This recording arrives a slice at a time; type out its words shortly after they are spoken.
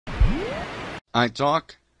I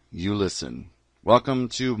talk, you listen. Welcome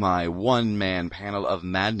to my one-man panel of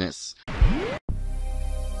madness.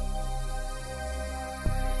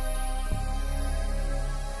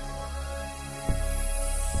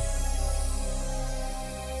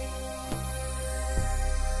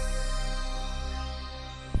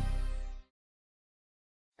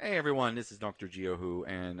 Hey everyone, this is Dr. Geohu,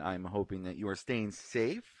 and I'm hoping that you are staying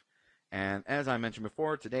safe. And as I mentioned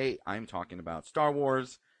before, today I'm talking about Star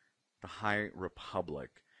Wars, the High Republic,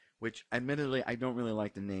 which admittedly I don't really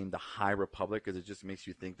like the name the High Republic because it just makes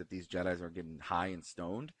you think that these Jedis are getting high and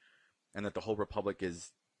stoned, and that the whole Republic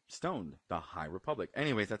is stoned, the High Republic.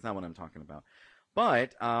 Anyways, that's not what I'm talking about.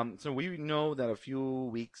 But so we know that a few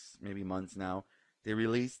weeks, maybe months now, they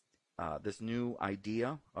released this new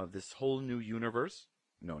idea of this whole new universe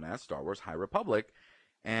known as Star Wars High Republic,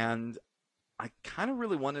 and I kind of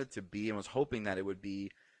really wanted it to be and was hoping that it would be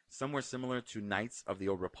somewhere similar to Knights of the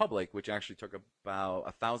Old Republic, which actually took about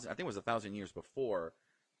 1,000, I think it was 1,000 years before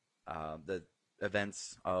the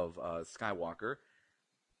events of Skywalker.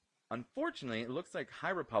 Unfortunately, it looks like High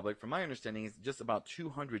Republic, from my understanding, is just about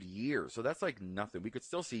 200 years. So that's like nothing. We could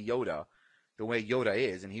still see Yoda the way Yoda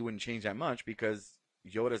is, and he wouldn't change that much because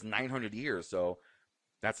Yoda's 900 years. So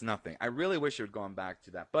that's nothing. I really wish it had gone back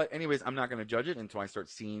to that. But anyways, I'm not going to judge it until I start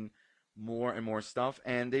seeing more and more stuff.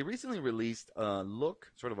 And they recently released a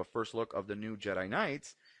look, sort of a first look of the new Jedi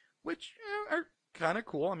Knights, which are kind of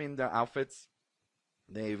cool. I mean, the outfits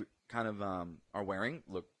they kind of are wearing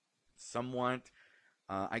look somewhat,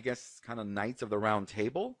 I guess, kind of Knights of the Round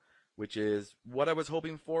Table, which is what I was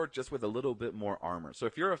hoping for, just with a little bit more armor. So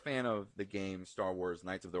if you're a fan of the game Star Wars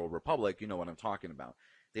Knights of the Old Republic, you know what I'm talking about.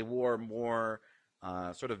 They wore more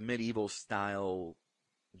sort of medieval style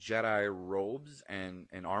Jedi robes and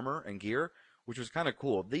armor and gear, which was kind of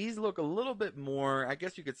cool. These look a little bit more, I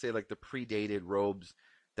guess you could say, like the predated robes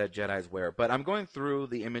that Jedis wear. But I'm going through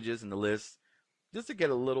the images and the list just to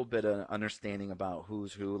get a little bit of understanding about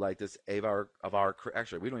who's who. Like this Avar,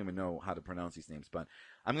 actually, we don't even know how to pronounce these names, but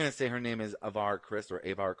I'm going to say her name is Avar Kriss, or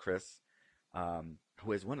Avar Kriss,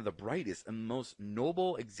 who is one of the brightest and most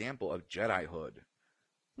noble example of Jedihood.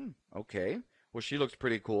 Okay. Well, she looks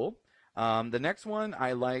pretty cool. The next one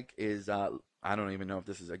I like is, I don't even know if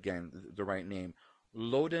this is, again, the right name,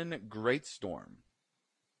 Loden Greatstorm.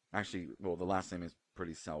 Actually, well, the last name is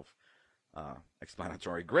pretty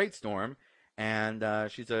self-explanatory. Greatstorm.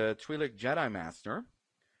 And she's a Twi'lek Jedi Master,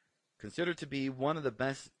 considered to be one of the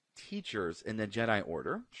best teachers in the Jedi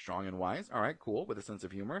Order. Strong and wise. All right, cool, with a sense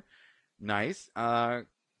of humor. Nice. I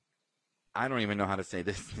don't even know how to say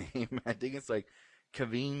this name. I think it's like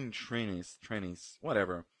Kaveen Trenis,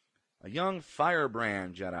 whatever. A young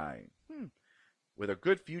firebrand Jedi with a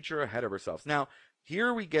good future ahead of herself. Now,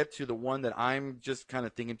 here we get to the one that I'm just kind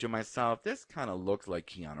of thinking to myself, this kind of looks like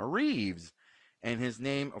Keanu Reeves. And his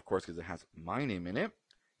name, of course, because it has my name in it,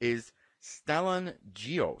 is Stellan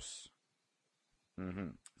Gios.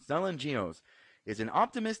 Stellan Gios is an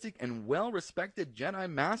optimistic and well-respected Jedi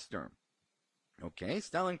Master. Okay,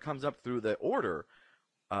 Stellan comes up through the Order.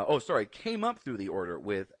 Came up through the Order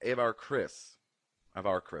with Avar Kriss,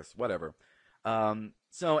 whatever.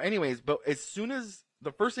 So anyways, but as soon as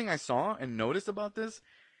the first thing I saw and noticed about this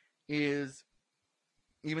is,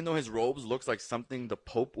 even though his robes looks like something the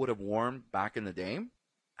Pope would have worn back in the day,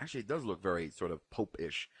 actually it does look very sort of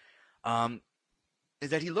Pope-ish, is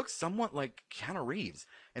that he looks somewhat like Keanu Reeves.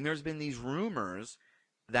 And there's been these rumors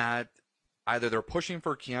that either they're pushing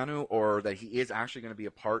for Keanu or that he is actually going to be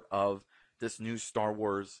a part of this new Star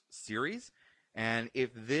Wars series. And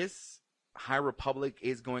if this High Republic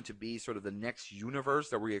is going to be sort of the next universe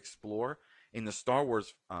that we explore in the Star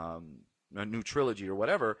Wars new trilogy or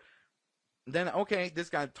whatever, then okay, this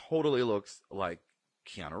guy totally looks like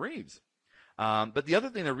Keanu Reeves. But the other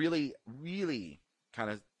thing that really, really kind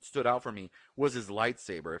of stood out for me was his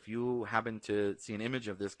lightsaber. If you happen to see an image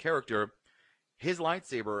of this character, his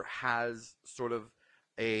lightsaber has sort of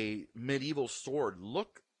a medieval sword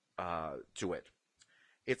look to it.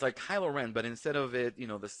 It's like Kylo Ren, but instead of it,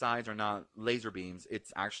 the sides are not laser beams.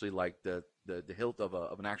 It's actually like the hilt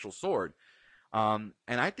of an actual sword. And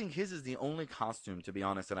I think his is the only costume, to be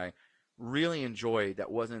honest, that I really enjoyed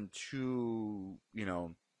that wasn't too,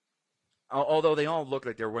 although they all look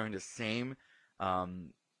like they're wearing the same,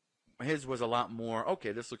 his was a lot more,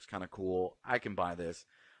 okay, this looks kind of cool, I can buy this.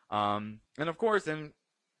 And of course, then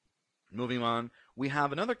moving on, we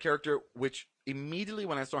have another character which immediately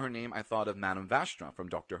when I saw her name, I thought of Madame Vastra from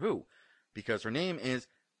Doctor Who, because her name is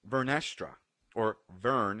Vernestra, or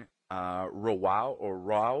Vern Rowell, or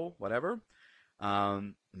Rao, whatever,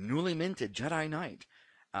 newly minted Jedi Knight.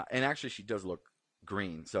 And actually, she does look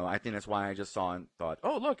green. So I think that's why I just saw and thought,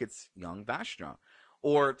 oh, look, it's young Vastra.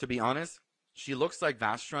 Or to be honest, she looks like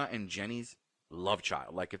Vastra and Jenny's love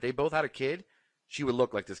child. Like if they both had a kid, she would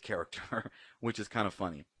look like this character, which is kind of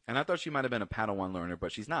funny. And I thought she might have been a Padawan learner,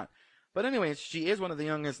 but she's not. But anyways, she is one of the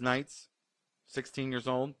youngest knights, 16 years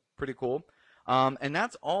old. Pretty cool. And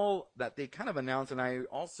that's all that they kind of announced. And I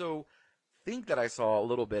also think that I saw a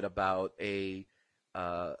little bit about a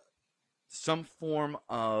some form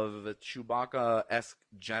of Chewbacca-esque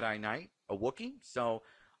Jedi Knight, a Wookiee. So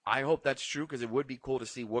I hope that's true because it would be cool to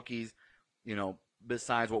see Wookiees, you know,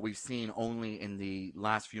 besides what we've seen only in the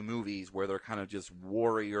last few movies where they're kind of just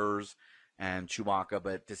warriors and Chewbacca.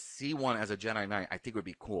 But to see one as a Jedi Knight, I think would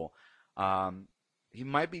be cool. He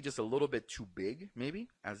might be just a little bit too big, maybe,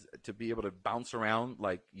 as to be able to bounce around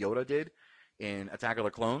like Yoda did in Attack of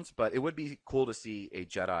the Clones. But it would be cool to see a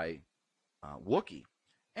Jedi Wookiee.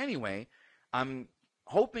 Anyway, I'm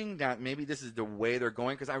hoping that maybe this is the way they're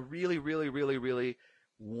going because I really, really, really, really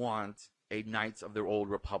want a Knights of the Old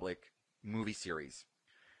Republic movie series.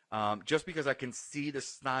 Just because I can see the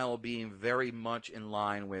style being very much in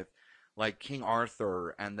line with like King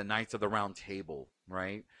Arthur and the Knights of the Round Table,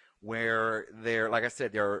 right? Where they're, like I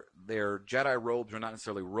said, their Jedi robes are not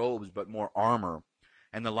necessarily robes, but more armor.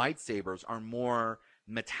 And the lightsabers are more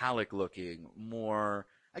metallic looking, more,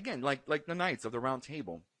 again, like the Knights of the Round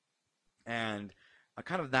Table. And a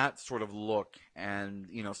kind of that sort of look and,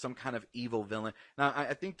 you know, some kind of evil villain. Now,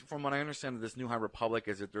 I think from what I understand of this New High Republic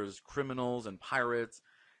is that there's criminals and pirates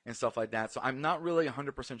and stuff like that. So I'm not really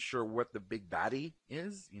 100% sure what the big baddie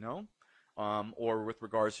is, you know, or with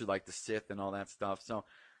regards to like the Sith and all that stuff. So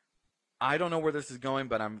I don't know where this is going,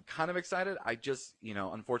 but I'm kind of excited. I just, you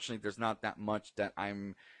know, unfortunately, there's not that much that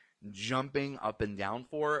I'm jumping up and down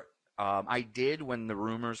for. I did when the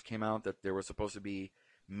rumors came out that there was supposed to be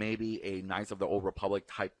maybe a Knights of the Old Republic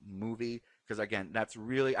type movie, because again, that's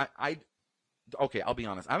really okay. I'll be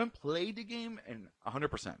honest. I haven't played the game in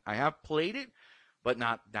 100%. I have played it, but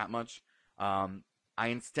not that much. I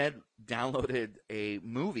instead downloaded a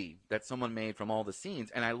movie that someone made from all the scenes,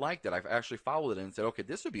 and I liked it. I've actually followed it and said, okay,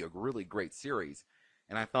 this would be a really great series.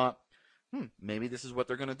 And I thought, maybe this is what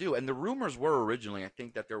they're going to do. And the rumors were originally, I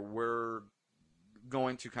think, that there were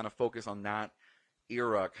going to kind of focus on that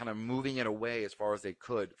era, kind of moving it away as far as they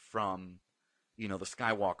could from, you know, the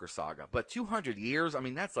Skywalker saga. But 200 years, I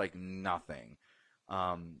mean, that's like nothing.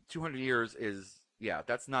 200 years is, yeah,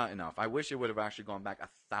 that's not enough. I wish it would have actually gone back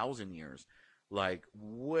 1,000 years. Like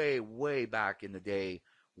way, way back in the day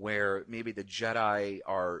where maybe the Jedi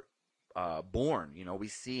are born. You know, we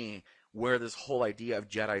see where this whole idea of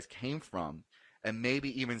Jedis came from and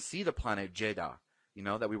maybe even see the planet Jeddah, you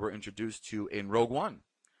know, that we were introduced to in Rogue One.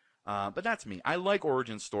 But that's me. I like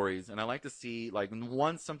origin stories, and I like to see, like,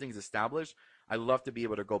 once something's established, I love to be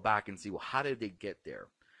able to go back and see, well, how did they get there?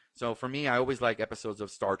 So for me, I always like episodes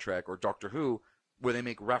of Star Trek or Doctor Who where they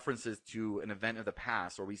make references to an event of the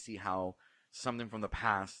past, or we see how something from the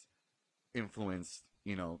past influenced,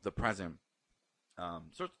 you know, the present.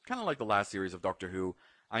 So it's kind of like the last series of Doctor Who.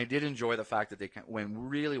 I did enjoy the fact that they went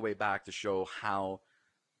really way back to show how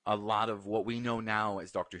a lot of what we know now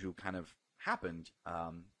as Doctor Who kind of happened.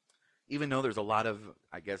 Even though there's a lot of,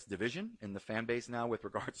 I guess, division in the fan base now with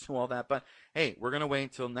regards to all that. But, hey, we're going to wait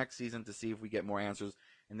until next season to see if we get more answers.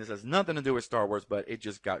 And this has nothing to do with Star Wars, but it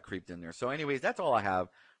just got creeped in there. So, anyways, that's all I have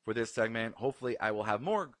for this segment. Hopefully, I will have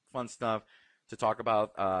more fun stuff to talk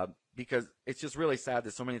about because it's just really sad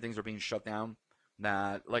that so many things are being shut down.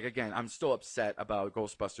 That, like, again, I'm still upset about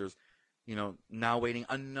Ghostbusters, you know, now waiting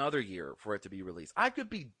another year for it to be released. I could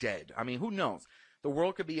be dead. I mean, who knows? The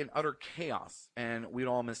world could be in utter chaos, and we'd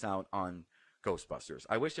all miss out on Ghostbusters.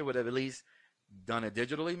 I wish they would have at least done it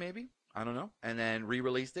digitally, maybe. I don't know. And then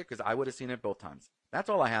re-released it, because I would have seen it both times. That's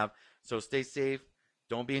all I have. So stay safe.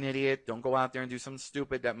 Don't be an idiot. Don't go out there and do something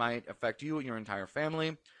stupid that might affect you and your entire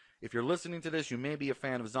family. If you're listening to this, you may be a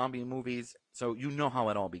fan of zombie movies, so you know how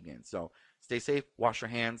it all begins. So stay safe. Wash your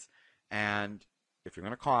hands. And if you're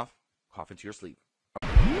going to cough into your sleep.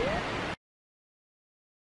 Okay.